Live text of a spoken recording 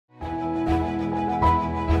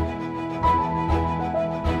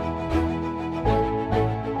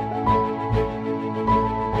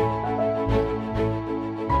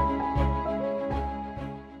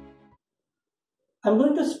I'm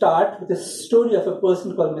going to start with the story of a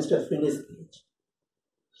person called Mr. Phineas Gage.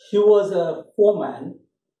 He was a foreman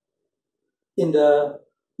in the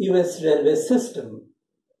US railway system.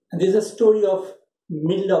 And this is a story of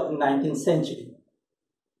middle of the 19th century.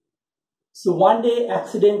 So one day,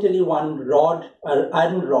 accidentally, one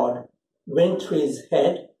iron rod, went through his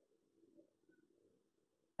head,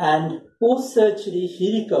 and post-surgery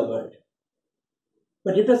he recovered.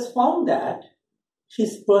 But it was found that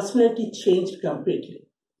his personality changed completely.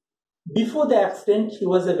 Before the accident, he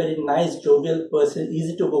was a very nice, jovial person,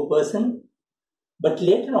 easy-to-go person. But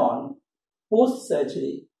later on,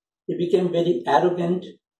 post-surgery, he became very arrogant,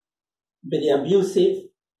 very abusive.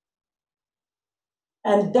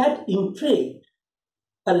 And that intrigued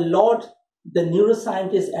a lot the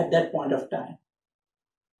neuroscientists at that point of time.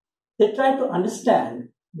 They tried to understand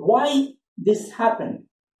why this happened.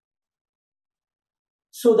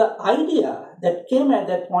 So the idea that came at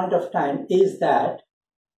that point of time is that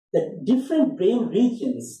the different brain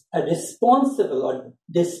regions are responsible or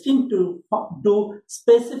destined to do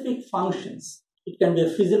specific functions. It can be a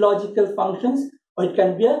physiological functions or it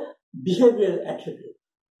can be a behavioral attribute.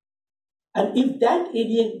 And if that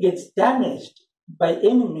area gets damaged by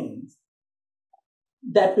any means,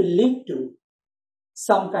 that will lead to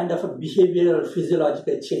some kind of a behavioral or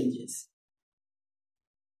physiological changes.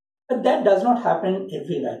 But that does not happen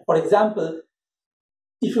everywhere. For example,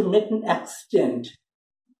 if you make an accident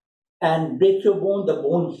and break your bone, the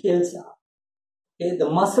bone heals up. Okay? The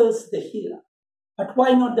muscles, they heal up. But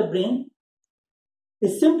why not the brain?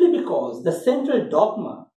 It's simply because the central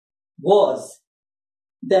dogma was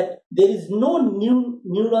that there is no new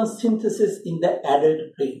neuron synthesis in the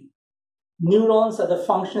adult brain. Neurons are the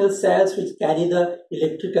functional cells which carry the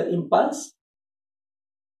electrical impulse.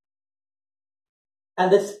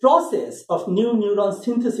 And this process of new neuron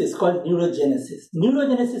synthesis is called neurogenesis.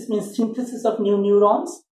 Neurogenesis means synthesis of new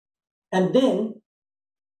neurons, and then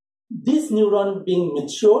this neuron being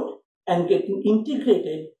matured and getting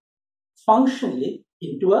integrated functionally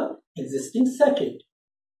into an existing circuit.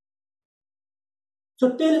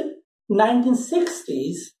 So till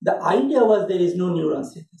 1960s, the idea was there is no neuron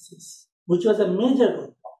synthesis, which was a major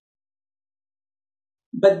roadblock.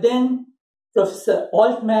 But then Professor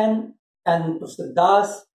Altman and Professor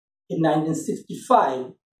Das in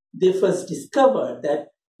 1965, they first discovered that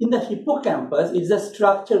in the hippocampus, it is a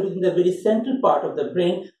structure within the very central part of the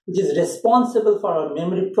brain which is responsible for our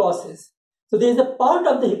memory process. So there is a part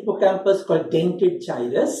of the hippocampus called dentate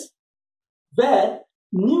gyrus where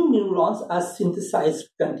new neurons are synthesized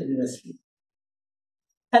continuously.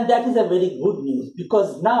 And that is a very good news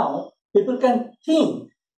because now people can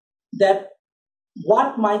think that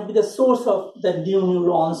what might be the source of the new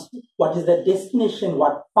neurons, what is the destination,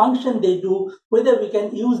 what function they do, whether we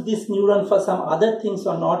can use this neuron for some other things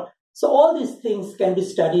or not. So all these things can be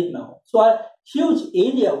studied now. So a huge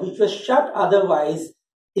area which was shut otherwise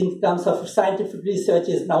in terms of scientific research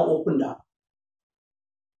is now opened up.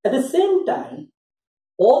 At the same time,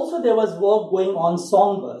 also there was work going on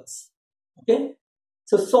songbirds. Okay,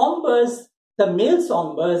 so songbirds, the male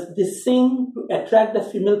songbirds, they sing to attract the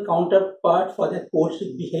female counterpart for their courtship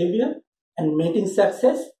behavior and mating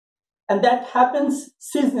success. And that happens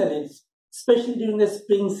seasonally, especially during the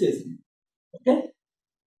spring season. Okay?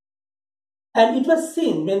 And it was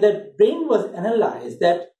seen when the brain was analyzed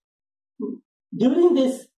that during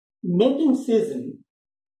this mating season,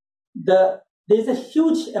 there is a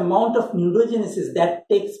huge amount of neurogenesis that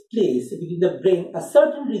takes place within the brain, a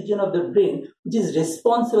certain region of the brain which is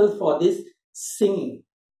responsible for this singing,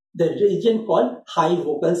 the region called high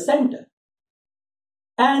vocal center.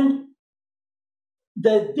 And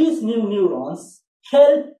these new neurons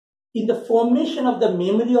help in the formation of the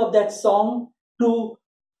memory of that song to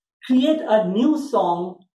create a new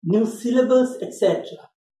song, new syllables, etc.,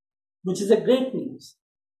 which is a great news.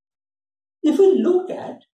 If we look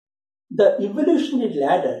at the evolutionary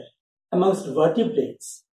ladder amongst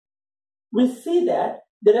vertebrates, we see that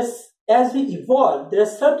as we evolve, there are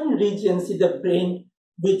certain regions in the brain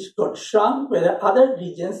which got shrunk, where other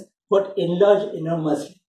regions got enlarged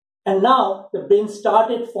enormously. And now the brain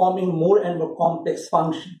started forming more and more complex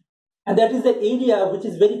function. And that is the area which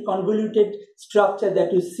is very convoluted structure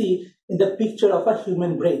that you see in the picture of a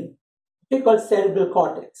human brain, called cerebral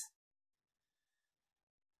cortex.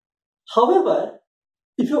 However,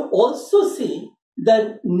 if you also see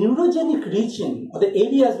the neurogenic region or the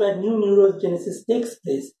areas where new neurogenesis takes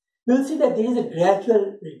place, you will see that there is a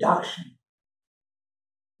gradual reduction.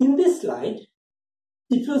 In this slide,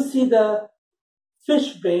 if you see the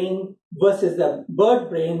fish brain versus the bird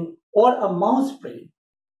brain or a mouse brain,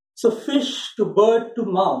 so fish to bird to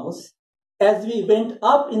mouse, as we went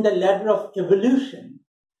up in the ladder of evolution,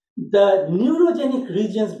 the neurogenic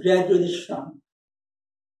regions gradually shrunk.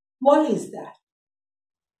 Why is that?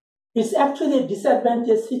 It's actually a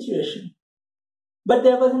disadvantageous situation. But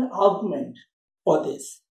there was an argument for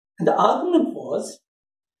this. And the argument was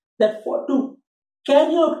that to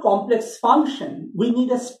carry out complex function, we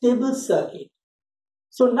need a stable circuit.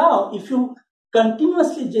 So now, if you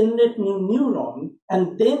continuously generate new neuron,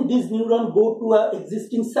 and then these neurons go to an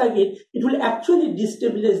existing circuit, it will actually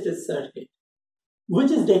destabilize the circuit,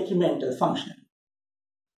 which is detrimental functionally.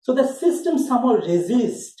 So the system somehow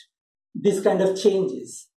resists this kind of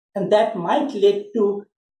changes, and that might lead to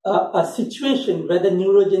a situation where the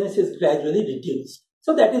neurogenesis is gradually reduced.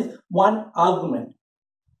 So that is one argument.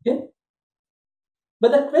 Okay?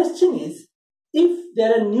 But the question is, if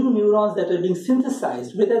there are new neurons that are being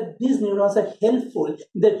synthesized, whether these neurons are helpful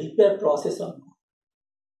in the repair process or not.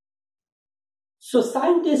 So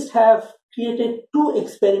scientists have created two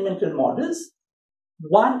experimental models.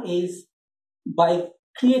 One is by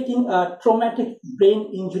creating a traumatic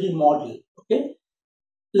brain injury model, okay?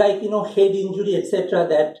 Like, head injury, etc.,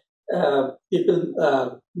 that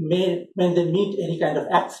people may, when they meet any kind of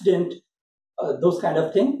accident, those kind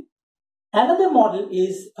of thing. Another model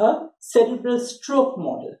is a cerebral stroke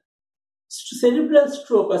model. Cerebral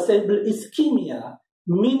stroke or cerebral ischemia,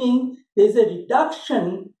 meaning there is a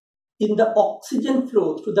reduction in the oxygen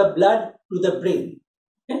flow through the blood to the brain.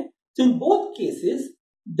 Okay? So in both cases,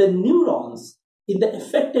 the neurons in the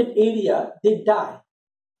affected area, they die.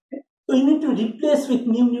 Okay? So you need to replace with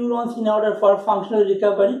new neurons in order for functional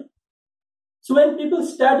recovery. So when people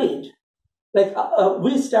studied, like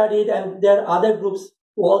we studied, and there are other groups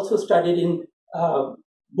who also studied in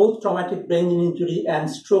both traumatic brain injury and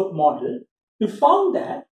stroke model, we found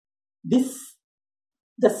that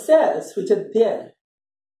the cells which are there,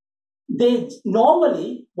 they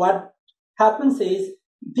normally, what happens is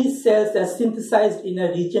these cells are synthesized in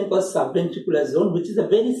a region called subventricular zone, which is a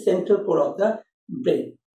very central core of the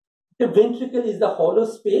brain. The ventricle is the hollow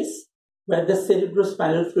space where the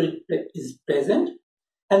cerebrospinal fluid is present.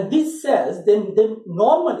 And these cells, then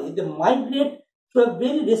normally they migrate to a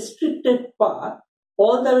very restricted path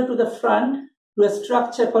all the way to the front to a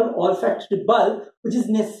structure called olfactory bulb, which is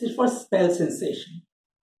necessary for smell sensation.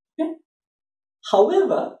 Okay?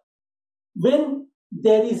 However, when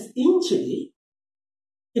there is injury,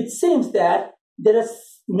 it seems that there are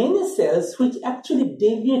many cells which actually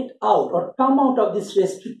deviate out or come out of this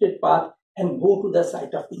restricted path and go to the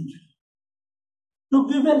site of injury. To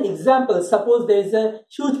give an example, suppose there is a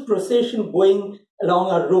huge procession going along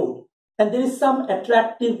a road, and there is some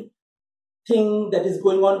attractive thing that is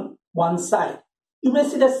going on one side. You may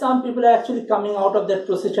see that some people are actually coming out of that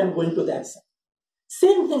procession and going to that side.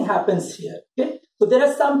 Same thing happens here. Okay? So there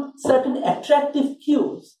are some certain attractive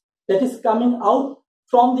cues that is coming out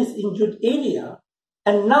from this injured area,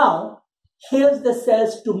 and now helps the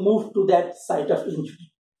cells to move to that site of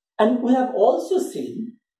injury. And we have also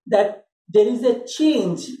seen that there is a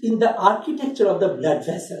change in the architecture of the blood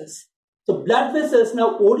vessels. So blood vessels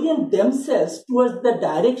now orient themselves towards the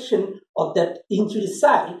direction of that injury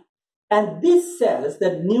site, and these cells,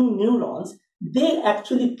 the new neurons, they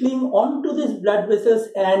actually cling onto these blood vessels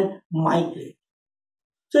and migrate.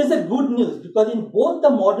 So it's a good news, because in both the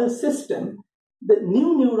model system, the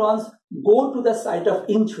new neurons go to the site of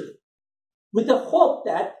injury with the hope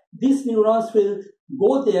that these neurons will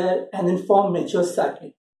go there and then form mature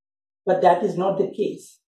circuit. But that is not the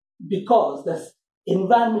case, because the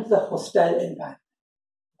environment is a hostile environment.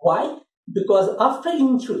 Why? Because after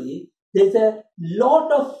injury, there's a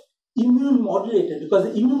lot of immune modulator, because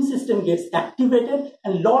the immune system gets activated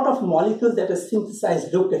and a lot of molecules that are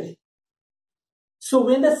synthesized locally. So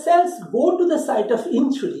when the cells go to the site of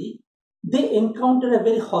injury, they encounter a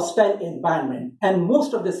very hostile environment and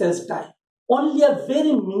most of the cells die. Only a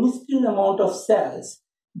very minuscule amount of cells,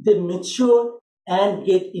 they mature and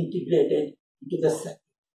get integrated into the cell.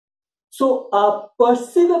 So a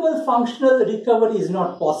perceivable functional recovery is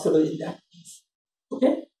not possible in that case.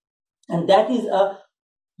 Okay? And that is a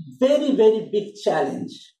very, very big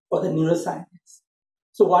challenge for the neuroscientists.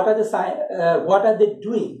 So what are they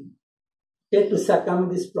doing to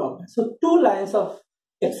circumvent this problem? So two lines of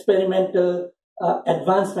experimental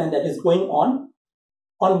advancement that is going on.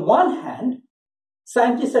 On one hand,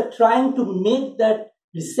 scientists are trying to make that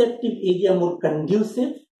receptive area more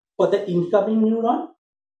conducive for the incoming neuron,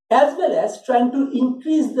 as well as trying to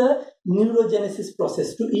increase the neurogenesis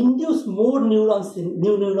process to induce more new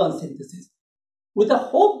neuron synthesis, with the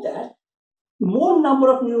hope that more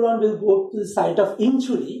number of neurons will go to the site of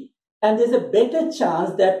injury, and there's a better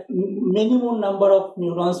chance that many more number of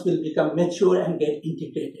neurons will become mature and get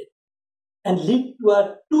integrated. and lead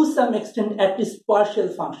to some extent, at least partial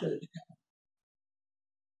functional recovery.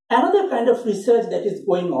 Another kind of research that is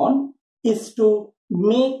going on is to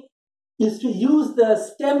use the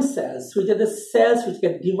stem cells, which are the cells which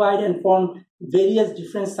get divided and form various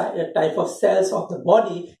different type of cells of the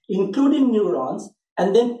body, including neurons,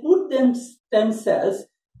 and then put them stem cells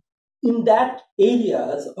in that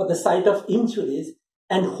areas or the site of injuries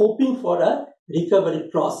and hoping for a recovery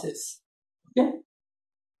process. Okay.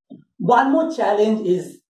 One more challenge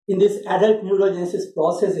is in this adult neurogenesis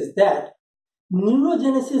process is that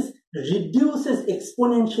neurogenesis reduces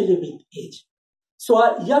exponentially with age. So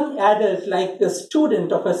a young adult, like a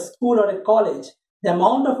student of a school or a college, the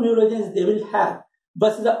amount of neurogenesis they will have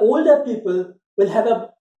versus the older people will have a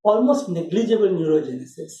almost negligible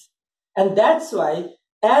neurogenesis. And that's why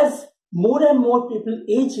as more and more people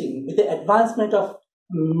aging with the advancement of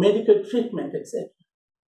medical treatment, etc.,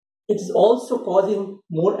 it is also causing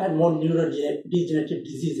more and more neurodegenerative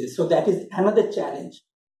diseases. So that is another challenge.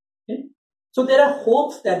 Okay? So there are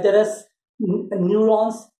hopes that there are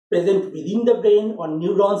neurons present within the brain or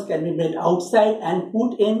neurons can be made outside and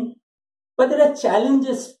put in. But there are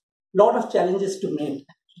challenges, lot of challenges to make.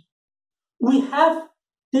 We have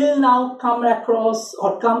till now come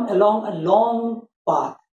along a long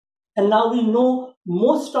path. And now we know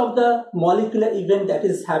most of the molecular event that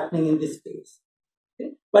is happening in this case.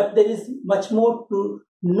 Okay? But there is much more to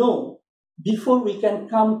know before we can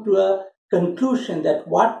come to a conclusion that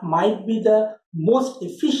what might be the most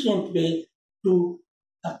efficient way to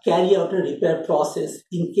carry out a repair process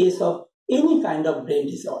in case of any kind of brain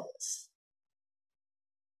disorders.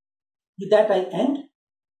 With that, I end.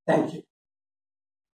 Thank you.